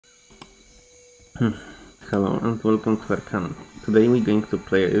Hello and welcome to Arcanum. Today we're going to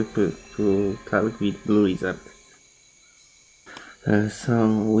talk with Blue Lizard. So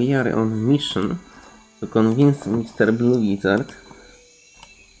we are on a mission to convince Mr. Blue Lizard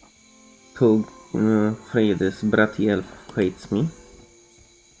to free this bratty elf who hates me.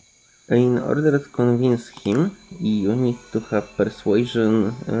 In order to convince him, you need to have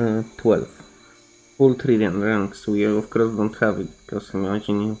persuasion 12. Full trillion ranks. We of course don't have it because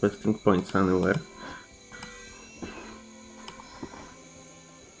imagine investing points anywhere.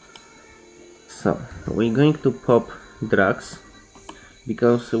 So, we're going to pop drugs,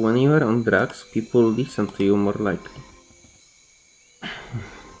 because when you are on drugs, people listen to you more likely.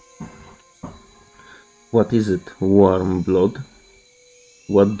 What is it, warm blood?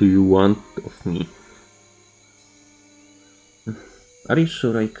 What do you want of me? Are you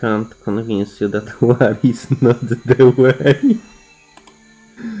sure I can't convince you that war is not the way?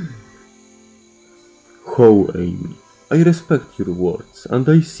 How, Amy? I respect your words, and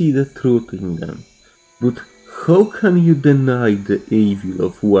I see the truth in them. But how can you deny the evil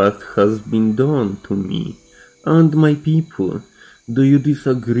of what has been done to me and my people? Do you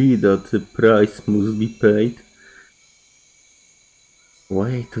disagree that the price must be paid? Why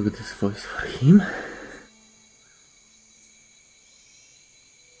I took this voice for him?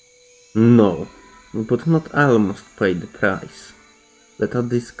 No, but not all must pay the price. Let us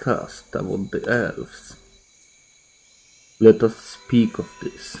discuss about the elves. Let us speak of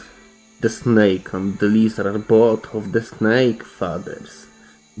this. The snake and the lizard are both of the snake fathers.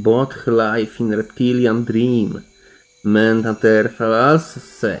 Both live in reptilian dream. Men and earth are also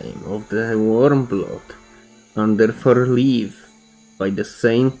same of the warm blood, and therefore live by the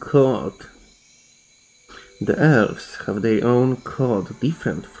same code. The elves have their own code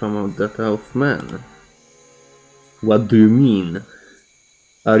different from that of men. What do you mean?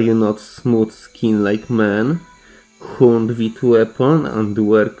 Are you not smooth skin like men? Hunt with weapon and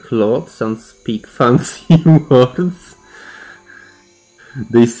wear clothes and speak fancy words?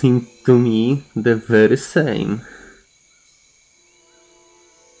 They seem to me the very same.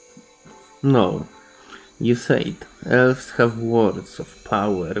 No, you said elves have words of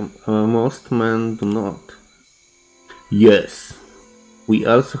power, most men do not. Yes, we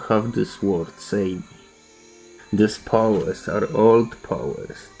also have these words, Amy. These powers are old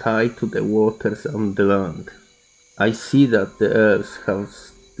powers, tied to the waters and the land. I see that the elves have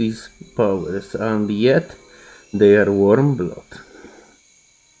these powers, and yet they are warm blood.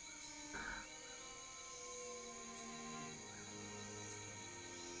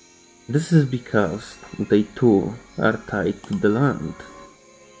 This is because they too are tied to the land.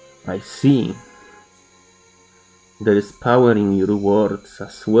 I see. There is power in your words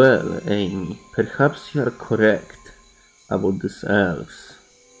as well, Amy. Perhaps you are correct about these elves.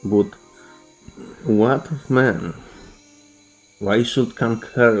 But what of men? Why should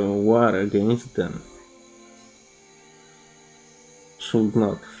conquer a war against them? Should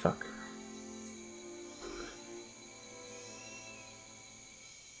not, fuck.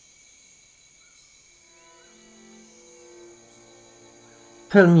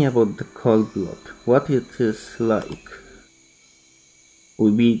 Tell me about the cold blood, what it is like. We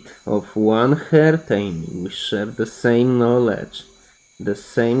beat of one heart, Amy. We share the same knowledge, the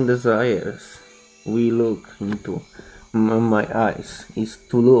same desires. We look into my eyes is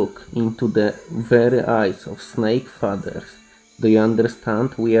to look into the very eyes of snake fathers. Do you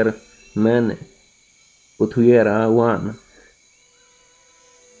understand? We are many, but we are one.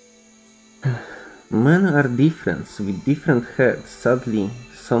 Men are different, with different heads. Sadly,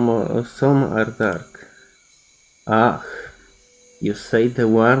 some are dark. Ah, you say the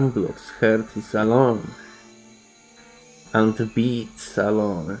warm blood's heart is alone, and beats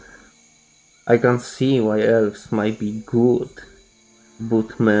alone. I can see why elves might be good,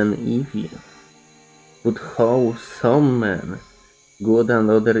 but men evil. But how some men, good and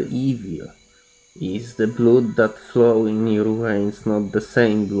other evil? Is the blood that flows in your veins not the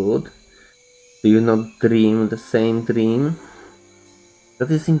same blood? Do you not dream the same dream?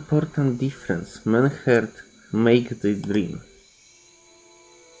 That is important difference. Men heart make the dream.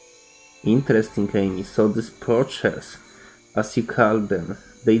 Interesting, Amy. So these poachers, as you call them,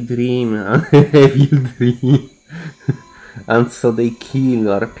 they dream an evil dream, and so they kill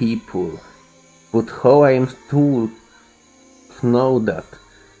our people. But how I am to know that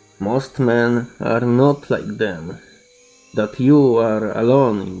most men are not like them, that you are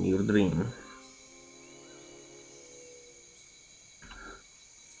alone in your dream?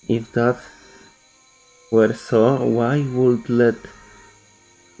 If that were so, why would let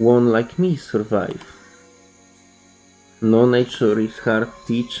one like me survive? No nature is hard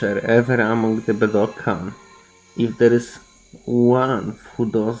teacher ever among the Bedokan. If there is one who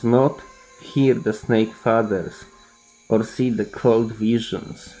does not hear the snake fathers or see the cold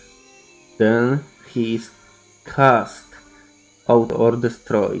visions, then he is cast out or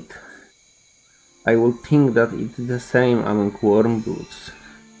destroyed. I would think that it is the same among wormbroods.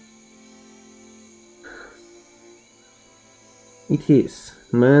 It is.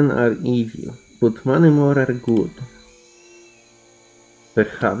 Men are evil, but many more are good.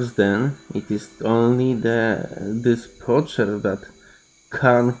 Perhaps then it is only this poacher that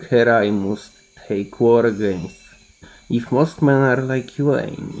Khan Kerai must take war against. If most men are like you,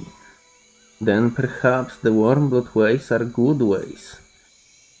 Amy, then perhaps the Wormblood ways are good ways.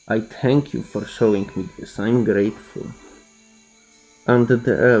 I thank you for showing me this. I'm grateful. And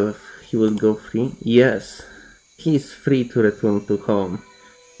the elf, he will go free? Yes, he is free to return to home.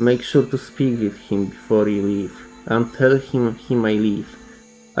 Make sure to speak with him before you leave, and tell him he may leave.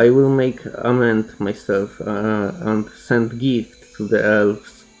 I will make amend myself and send gift to the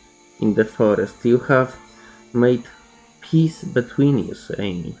elves in the forest. You have made peace between you,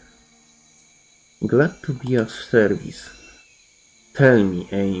 Amy. Glad to be of service. Tell me,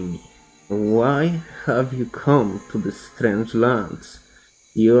 Amy, why have you come to these strange lands?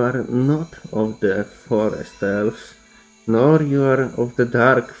 You are not of the forest elves, nor you are of the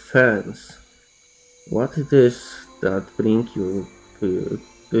dark fens. What it is that bring you to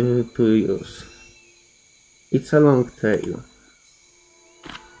use? It's a long tale.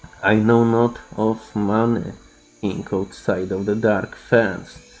 I know not of many things outside of the dark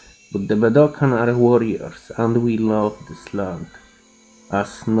fence, but the Bedokan are warriors, and we love this land.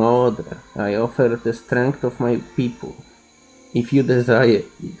 As no other, I offer the strength of my people. If you desire,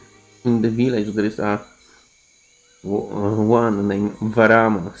 in the village there is one named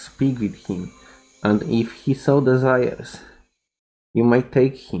Varama. Speak with him, and if he so desires, you might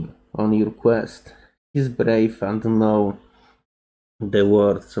take him on your quest. He is brave and know the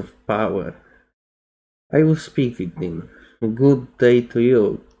words of power. I will speak with him. Good day to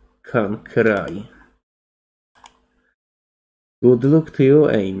you, Khan Kerai. Good luck to you,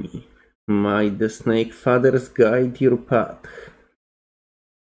 Amy. May the snake fathers guide your path.